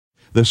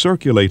The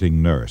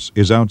circulating nurse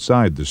is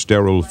outside the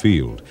sterile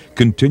field,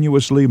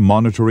 continuously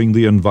monitoring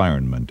the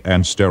environment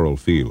and sterile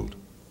field.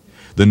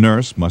 The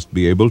nurse must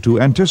be able to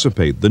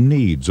anticipate the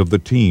needs of the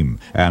team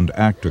and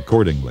act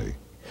accordingly,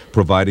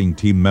 providing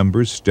team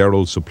members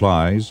sterile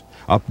supplies,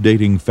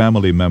 updating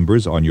family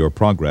members on your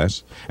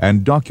progress,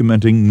 and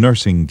documenting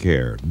nursing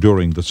care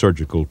during the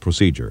surgical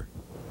procedure.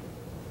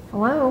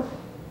 Hello.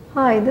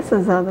 Hi, this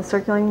is the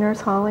circulating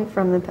nurse Holly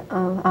from the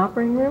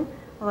operating room.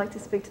 I'd like to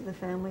speak to the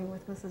family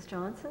with Mrs.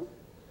 Johnson.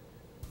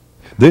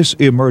 This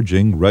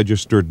emerging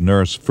registered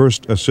nurse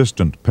first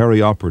assistant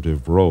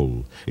perioperative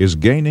role is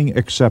gaining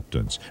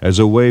acceptance as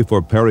a way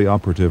for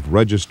perioperative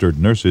registered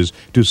nurses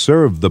to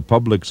serve the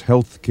public's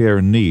health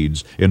care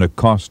needs in a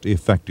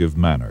cost-effective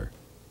manner.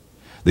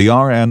 The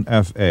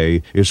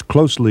RNFA is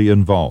closely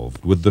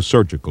involved with the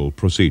surgical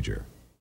procedure.